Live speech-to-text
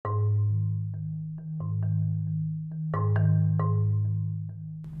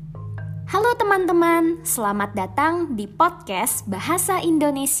Halo teman-teman, selamat datang di podcast Bahasa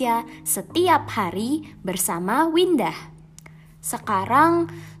Indonesia setiap hari bersama Windah. Sekarang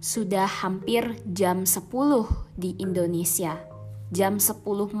sudah hampir jam 10 di Indonesia, jam 10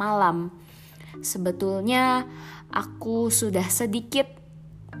 malam. Sebetulnya aku sudah sedikit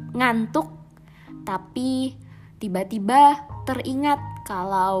ngantuk, tapi tiba-tiba teringat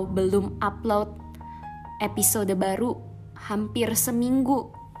kalau belum upload episode baru hampir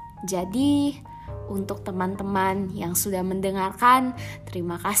seminggu. Jadi untuk teman-teman yang sudah mendengarkan,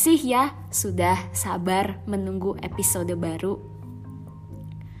 terima kasih ya sudah sabar menunggu episode baru.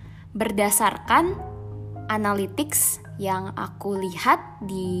 Berdasarkan analytics yang aku lihat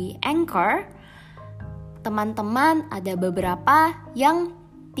di Anchor, teman-teman ada beberapa yang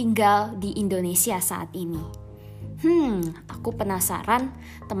tinggal di Indonesia saat ini. Aku penasaran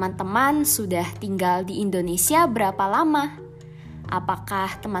teman-teman sudah tinggal di Indonesia berapa lama?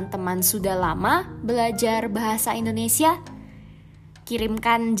 Apakah teman-teman sudah lama belajar bahasa Indonesia?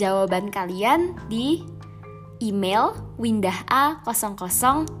 Kirimkan jawaban kalian di email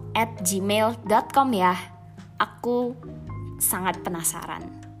windah@gmail.com ya. Aku sangat penasaran.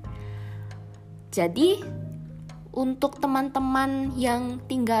 Jadi, untuk teman-teman yang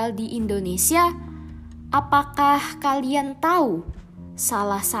tinggal di Indonesia, apakah kalian tahu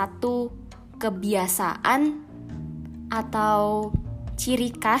salah satu kebiasaan atau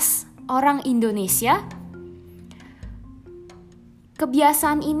ciri khas orang Indonesia?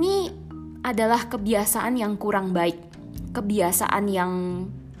 Kebiasaan ini adalah kebiasaan yang kurang baik, kebiasaan yang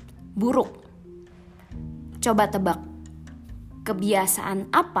buruk. Coba tebak,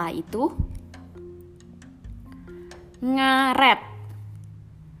 kebiasaan apa itu? Ngaret.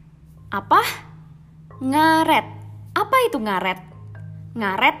 Apa? Ngaret. Apa itu ngaret?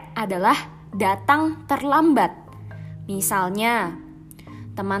 Ngaret adalah datang terlambat. Misalnya,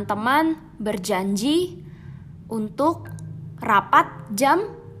 teman-teman berjanji untuk rapat jam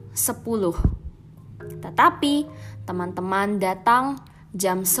 10. Tetapi teman-teman datang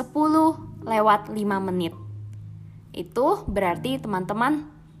jam 10 lewat 5 menit. Itu berarti teman-teman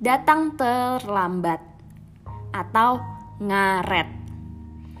datang terlambat atau ngaret.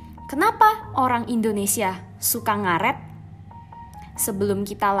 Kenapa orang Indonesia suka ngaret? Sebelum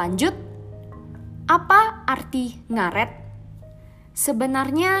kita lanjut, apa arti ngaret?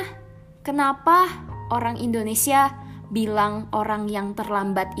 Sebenarnya, kenapa orang Indonesia bilang orang yang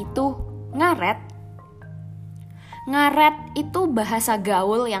terlambat itu ngaret? Ngaret itu bahasa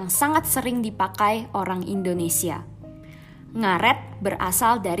gaul yang sangat sering dipakai orang Indonesia. Ngaret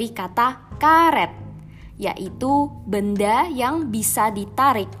berasal dari kata karet, yaitu benda yang bisa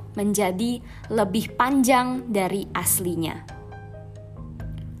ditarik menjadi lebih panjang dari aslinya.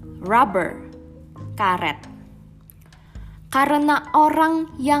 Rubber, karet. Karena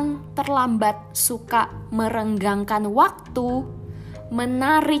orang yang terlambat suka merenggangkan waktu,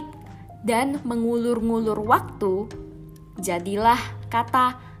 menarik dan mengulur-ngulur waktu, jadilah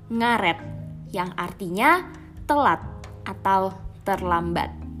kata ngaret yang artinya telat atau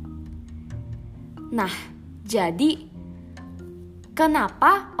terlambat. Nah, jadi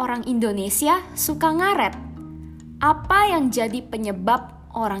kenapa orang Indonesia suka ngaret? Apa yang jadi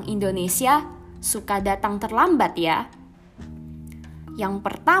penyebab orang Indonesia suka datang terlambat ya? Yang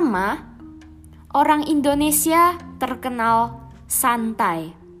pertama, orang Indonesia terkenal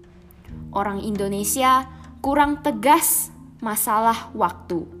santai. Orang Indonesia kurang tegas masalah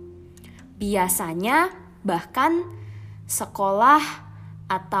waktu. Biasanya bahkan sekolah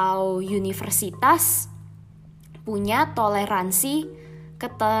atau universitas punya toleransi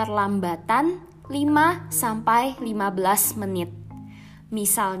keterlambatan 5-15 menit.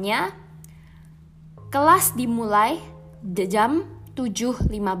 Misalnya, kelas dimulai jam 7.15.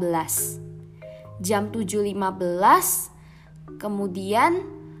 Jam 7.15, kemudian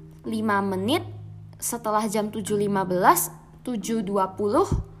 5 menit setelah jam 7.15,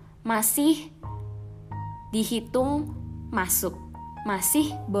 7.20 masih dihitung masuk.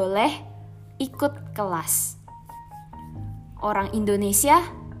 Masih boleh ikut kelas. Orang Indonesia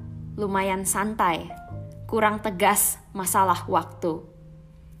lumayan santai, kurang tegas masalah waktu.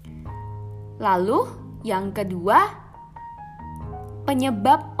 Lalu yang kedua,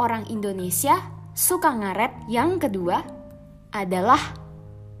 penyebab orang Indonesia suka ngaret yang kedua adalah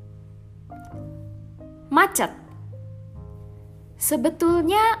macet.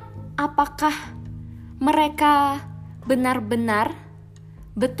 Sebetulnya apakah mereka benar-benar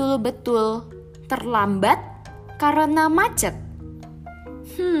betul-betul terlambat karena macet?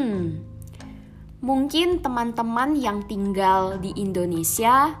 Mungkin teman-teman yang tinggal di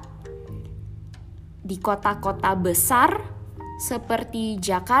Indonesia, di kota-kota besar seperti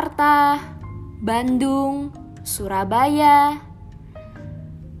Jakarta, Bandung, Surabaya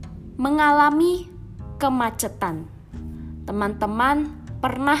mengalami kemacetan. Teman-teman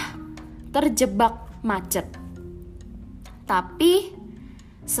pernah terjebak macet. Tapi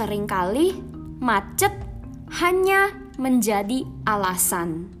seringkali macet hanya menjadi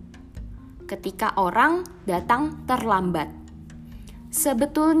alasan ketika orang datang terlambat.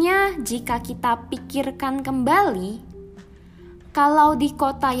 Sebetulnya jika kita pikirkan kembali, kalau di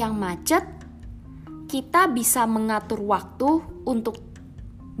kota yang macet, kita bisa mengatur waktu untuk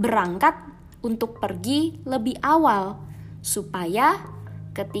berangkat, untuk pergi lebih awal, supaya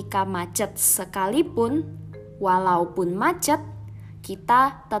ketika macet sekalipun, walaupun macet,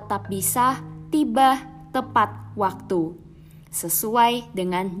 kita tetap bisa tiba tepat waktu, sesuai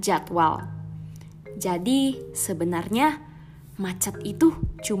dengan jadwal. Jadi sebenarnya macet itu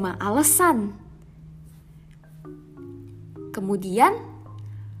cuma alasan. Kemudian,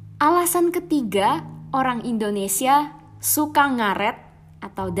 alasan ketiga orang Indonesia suka ngaret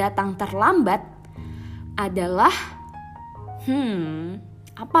atau datang terlambat adalah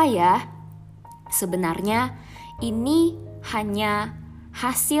apa ya? Sebenarnya ini hanya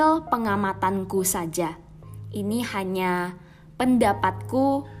hasil pengamatanku saja. Ini hanya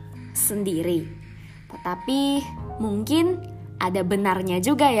pendapatku sendiri. Tetapi mungkin ada benarnya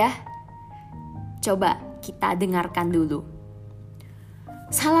juga ya. Coba kita dengarkan dulu.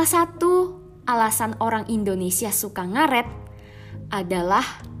 Salah satu alasan orang Indonesia suka ngaret adalah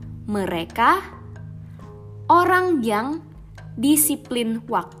mereka orang yang disiplin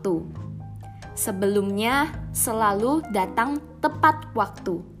waktu. Sebelumnya selalu datang tepat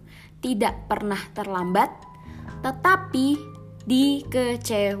waktu, tidak pernah terlambat, tetapi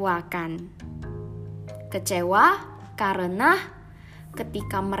dikecewakan. Kecewa karena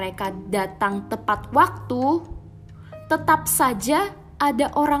ketika mereka datang tepat waktu, tetap saja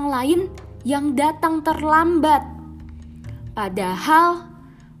ada orang lain yang datang terlambat. Padahal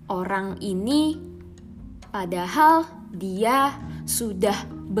dia sudah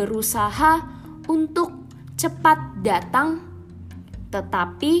berusaha untuk cepat datang,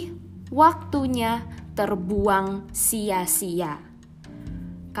 tetapi waktunya terbuang sia-sia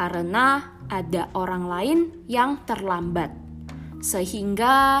karena ada orang lain yang terlambat,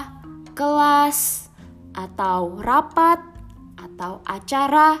 sehingga kelas atau rapat atau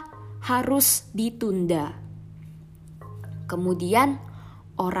acara harus ditunda. Kemudian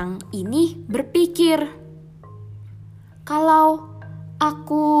orang ini berpikir, kalau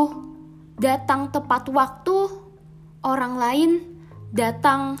aku datang tepat waktu, orang lain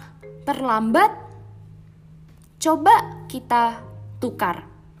datang terlambat, coba kita tukar.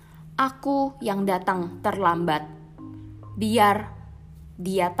 Aku yang datang terlambat, biar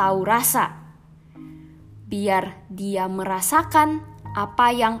dia tahu rasa, biar dia merasakan apa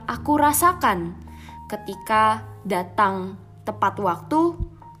yang aku rasakan ketika datang tepat waktu,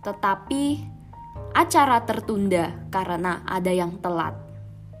 tetapi acara tertunda karena ada yang telat.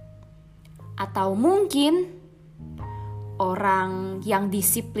 Atau mungkin orang yang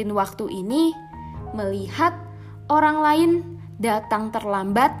disiplin waktu ini melihat orang lain datang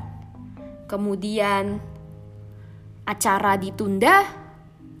terlambat, kemudian acara ditunda,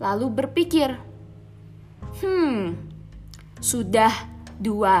 lalu berpikir, sudah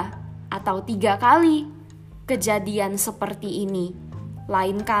 2 atau 3 kali kejadian seperti ini.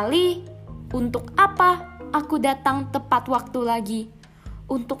 Lain kali, untuk apa aku datang tepat waktu lagi?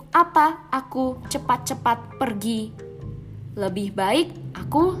 Untuk apa aku cepat-cepat pergi? Lebih baik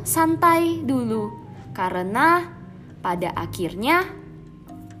aku santai dulu, karena pada akhirnya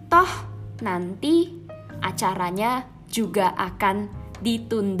toh nanti acaranya juga akan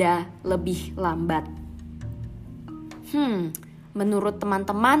ditunda lebih lambat. Menurut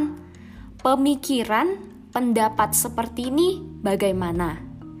teman-teman, pemikiran, pendapat seperti ini bagaimana?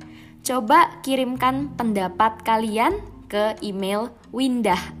 Coba kirimkan pendapat kalian ke email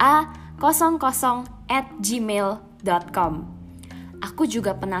windah@gmail.com. Aku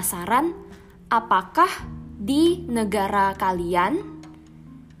juga penasaran, apakah di negara kalian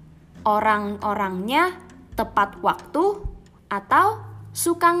orang-orangnya tepat waktu atau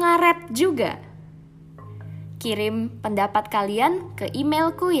suka ngaret juga? Kirim pendapat kalian ke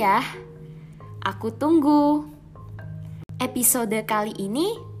emailku ya. Aku tunggu. Episode kali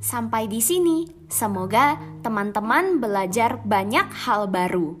ini sampai di sini. Semoga teman-teman belajar banyak hal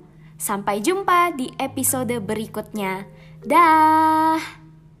baru. Sampai jumpa di episode berikutnya. Dah.